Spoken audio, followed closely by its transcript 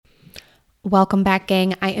Welcome back,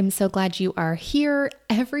 gang. I am so glad you are here.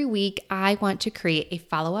 Every week, I want to create a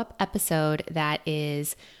follow-up episode that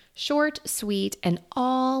is short, sweet, and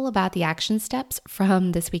all about the action steps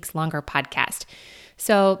from this week's longer podcast.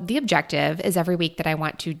 So the objective is every week that I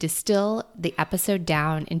want to distill the episode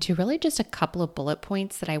down into really just a couple of bullet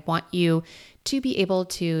points that I want you to be able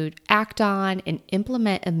to act on and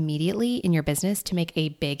implement immediately in your business to make a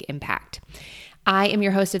big impact. I am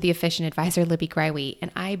your host of The Efficient Advisor, Libby Greiwe, and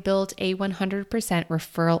I built a 100%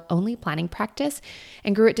 referral-only planning practice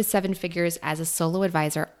and grew it to 7 figures as a solo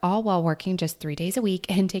advisor, all while working just 3 days a week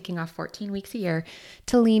and taking off 14 weeks a year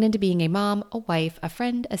to lean into being a mom, a wife, a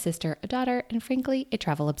friend, a sister, a daughter, and frankly, a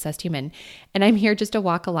travel-obsessed human. And I'm here just to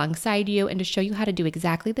walk alongside you and to show you how to do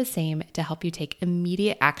exactly the same to help you take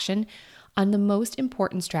immediate action on the most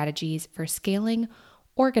important strategies for scaling,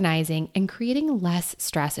 organizing, and creating less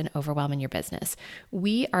stress and overwhelm in your business.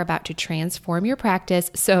 We are about to transform your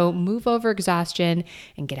practice, so move over exhaustion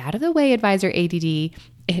and get out of the way, advisor ADD.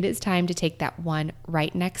 It is time to take that one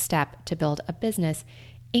right next step to build a business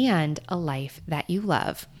and a life that you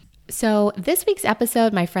love. So this week's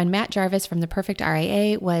episode, my friend Matt Jarvis from The Perfect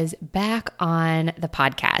RIA was back on the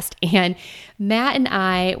podcast. And Matt and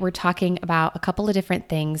I were talking about a couple of different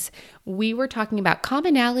things. We were talking about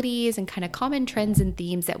commonalities and kind of common trends and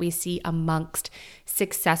themes that we see amongst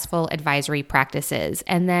successful advisory practices.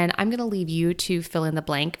 And then I'm going to leave you to fill in the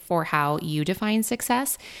blank for how you define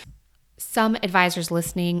success. Some advisors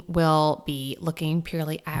listening will be looking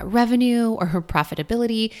purely at revenue or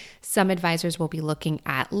profitability. Some advisors will be looking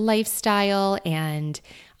at lifestyle and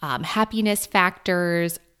happiness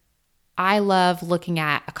factors. I love looking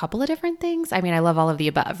at a couple of different things. I mean, I love all of the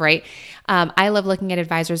above, right? I love looking at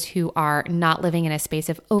advisors who are not living in a space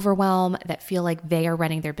of overwhelm, that feel like they are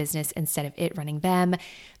running their business instead of it running them.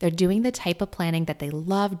 They're doing the type of planning that they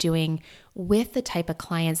love doing with the type of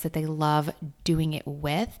clients that they love doing it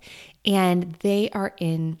with. And they are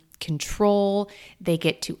in control. They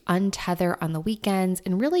get to untether on the weekends.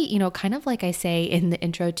 And really, kind of like I say in the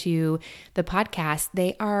intro to the podcast,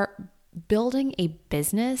 they are building a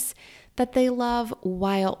business that they love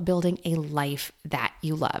while building a life that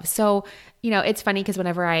you love. So, it's funny because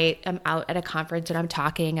whenever I am out at a conference and I'm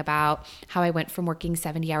talking about how I went from working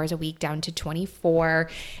 70 hours a week down to 24,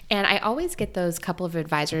 and I always get those couple of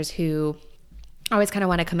advisors who always kind of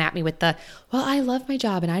want to come at me with well, I love my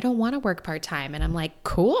job and I don't want to work part-time. And I'm like,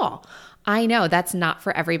 cool. I know that's not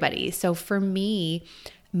for everybody. So for me,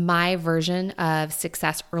 my version of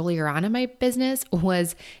success earlier on in my business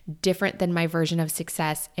was different than my version of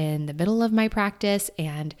success in the middle of my practice.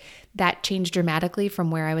 And that changed dramatically from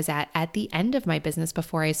where I was at the end of my business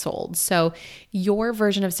before I sold. So your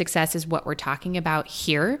version of success is what we're talking about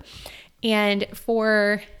here. And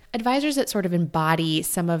for advisors that sort of embody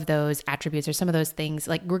some of those attributes or some of those things,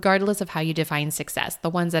 like regardless of how you define success, the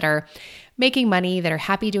ones that are making money, that are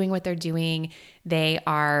happy doing what they're doing, they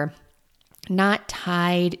are not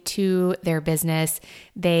tied to their business,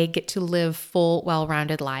 they get to live full,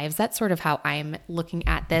 well-rounded lives. That's sort of how I'm looking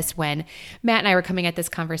at this when Matt and I were coming at this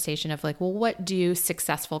conversation of what do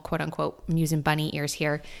successful, quote unquote, I'm using bunny ears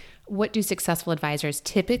here, what do successful advisors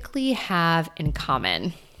typically have in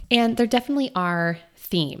common? And there definitely are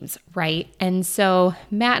themes, right? And so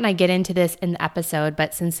Matt and I get into this in the episode,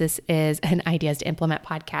 but since this is an Ideas to Implement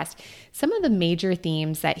podcast, some of the major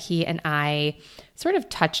themes that he and I sort of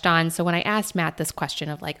touched on. So when I asked Matt this question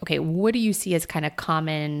of okay, what do you see as kind of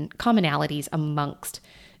commonalities amongst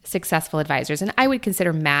successful advisors? And I would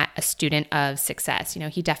consider Matt a student of success.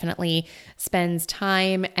 He definitely spends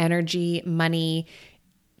time, energy, money,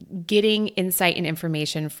 getting insight and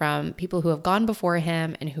information from people who have gone before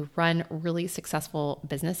him and who run really successful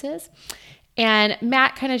businesses. And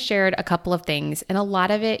Matt kind of shared a couple of things, and a lot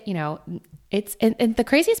of it, it's, and the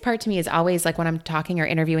craziest part to me is always when I'm talking or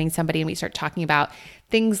interviewing somebody and we start talking about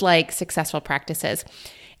things like successful practices.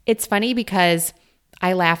 It's funny because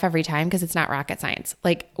I laugh every time because it's not rocket science.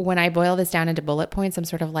 When I boil this down into bullet points, I'm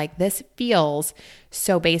sort of this feels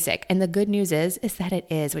so basic. And the good news is that it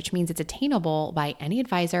is, which means it's attainable by any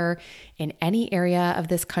advisor in any area of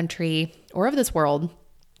this country or of this world.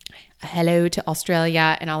 Hello to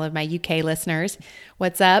Australia and all of my UK listeners.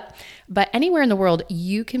 What's up? But anywhere in the world,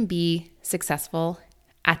 you can be successful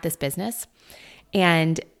at this business.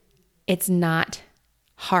 And it's not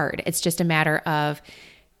hard. It's just a matter of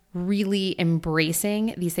really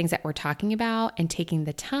embracing these things that we're talking about and taking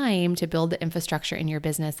the time to build the infrastructure in your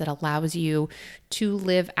business that allows you to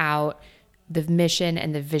live out the mission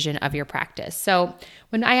and the vision of your practice. So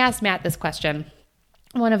when I asked Matt this question,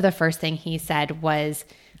 one of the first things he said was,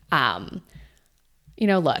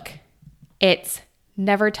 look, it's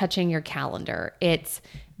never touching your calendar. It's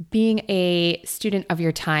being a student of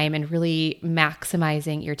your time and really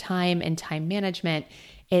maximizing your time and time management.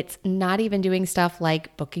 It's not even doing stuff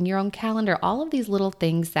like booking your own calendar, all of these little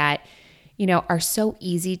things that, are so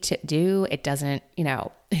easy to do. It doesn't,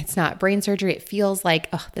 it's not brain surgery. It feels like,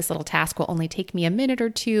 oh, this little task will only take me a minute or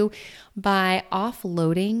two. By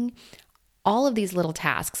offloading all of these little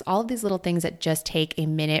tasks, all of these little things that just take a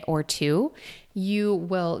minute or two, you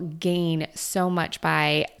will gain so much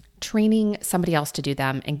by training somebody else to do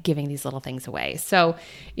them and giving these little things away. So,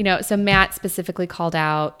 so Matt specifically called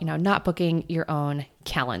out, not booking your own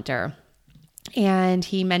calendar. And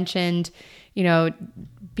he mentioned,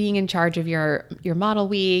 being in charge of your model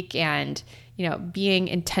week and, being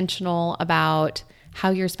intentional about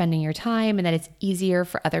how you're spending your time, and that it's easier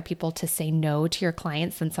for other people to say no to your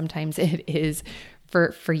clients than sometimes it is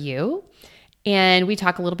for you. And we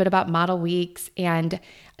talk a little bit about model weeks, and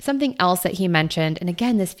something else that he mentioned, and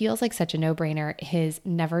again, this feels like such a no-brainer, is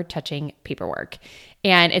never touching paperwork.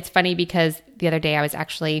 And it's funny because the other day I was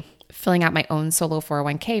actually filling out my own solo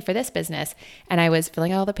 401k for this business, and I was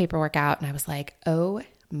filling all the paperwork out, and I was like, oh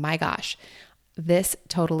my gosh, this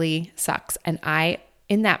totally sucks. And I,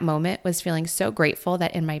 in that moment, was feeling so grateful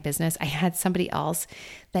that in my business, I had somebody else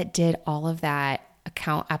that did all of that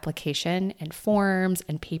account application and forms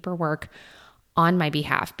and paperwork on my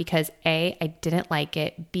behalf, because A, I didn't like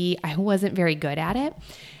it, B, I wasn't very good at it,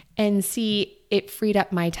 and C, it freed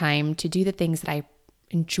up my time to do the things that I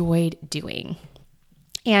enjoyed doing.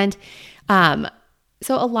 And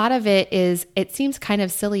so a lot of it seems kind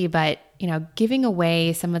of silly, but giving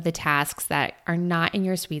away some of the tasks that are not in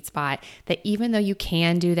your sweet spot, that even though you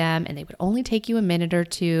can do them and they would only take you a minute or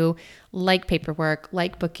two, like paperwork,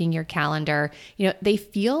 like booking your calendar, they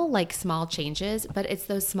feel like small changes, but it's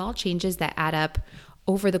those small changes that add up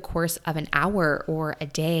over the course of an hour or a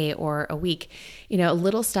day or a week.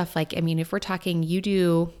 Little stuff like, if we're talking, you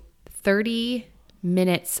do 30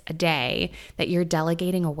 minutes a day that you're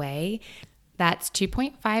delegating away, that's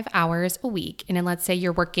 2.5 hours a week. And then let's say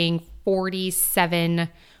you're working 47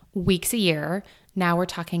 weeks a year. Now we're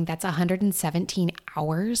talking that's 117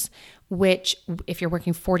 hours, which if you're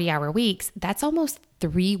working 40-hour weeks, that's almost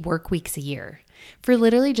 3 work weeks a year for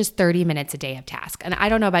literally just 30 minutes a day of task. And I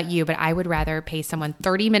don't know about you, but I would rather pay someone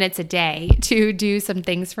 30 minutes a day to do some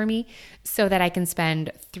things for me so that I can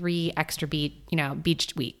spend 3 extra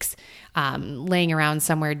beached weeks, laying around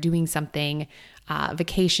somewhere doing something,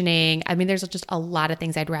 vacationing. There's just a lot of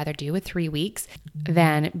things I'd rather do with 3 weeks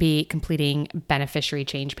than be completing beneficiary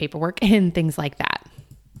change paperwork and things like that.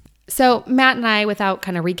 So Matt and I, without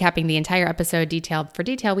kind of recapping the entire episode detail for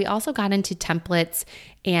detail, we also got into templates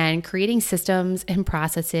and creating systems and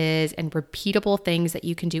processes and repeatable things that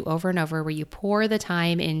you can do over and over, where you pour the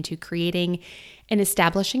time into creating and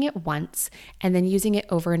establishing it once and then using it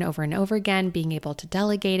over and over and over again, being able to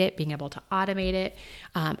delegate it, being able to automate it,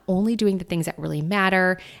 only doing the things that really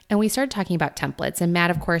matter. And we started talking about templates, and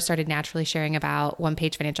Matt, of course, started naturally sharing about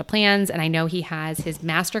one-page financial plans. And I know he has his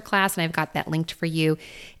masterclass, and I've got that linked for you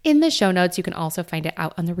in the show notes. You can also find it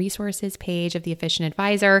out on the resources page of the Efficient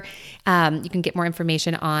Advisor. You can get more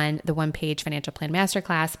information on the one-page financial plan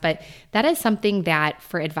masterclass, but that is something that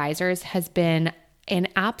for advisors has been an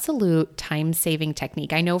absolute time-saving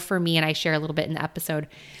technique. I know for me, and I share a little bit in the episode,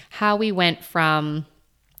 how we went from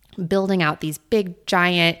building out these big,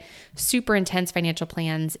 giant, super intense financial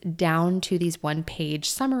plans down to these one-page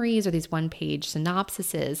summaries or these one-page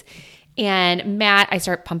synopsises. And Matt, I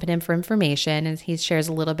start pumping him for information, and he shares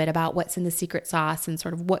a little bit about what's in the secret sauce and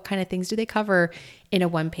sort of what kind of things do they cover in a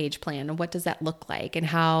one-page plan, and what does that look like, and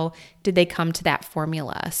how did they come to that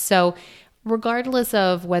formula. So regardless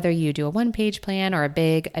of whether you do a one-page plan or a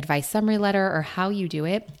big advice summary letter or how you do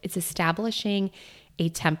it, it's establishing a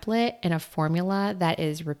template and a formula that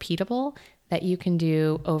is repeatable that you can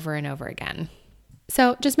do over and over again.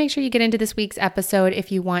 So just make sure you get into this week's episode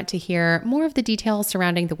if you want to hear more of the details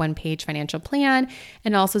surrounding the one-page financial plan,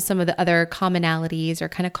 and also some of the other commonalities or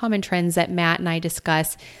kind of common trends that Matt and I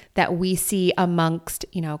discuss that we see amongst,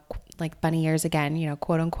 like bunny ears again,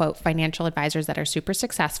 quote unquote, financial advisors that are super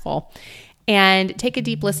successful. And take a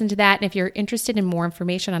deep listen to that. And if you're interested in more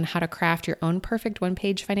information on how to craft your own perfect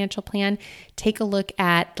one-page financial plan, take a look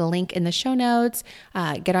at the link in the show notes.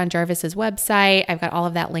 Get on Jarvis's website. I've got all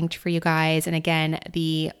of that linked for you guys. And again,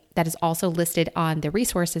 that is also listed on the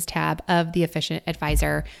resources tab of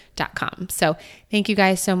theefficientadvisor.com. So thank you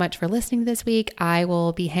guys so much for listening this week. I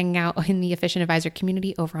will be hanging out in the Efficient Advisor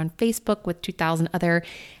community over on Facebook with 2,000 other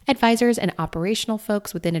advisors and operational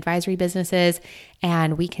folks within advisory businesses,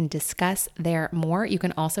 and we can discuss there more. You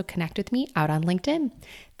can also connect with me out on LinkedIn.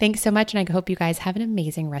 Thanks so much, and I hope you guys have an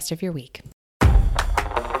amazing rest of your week.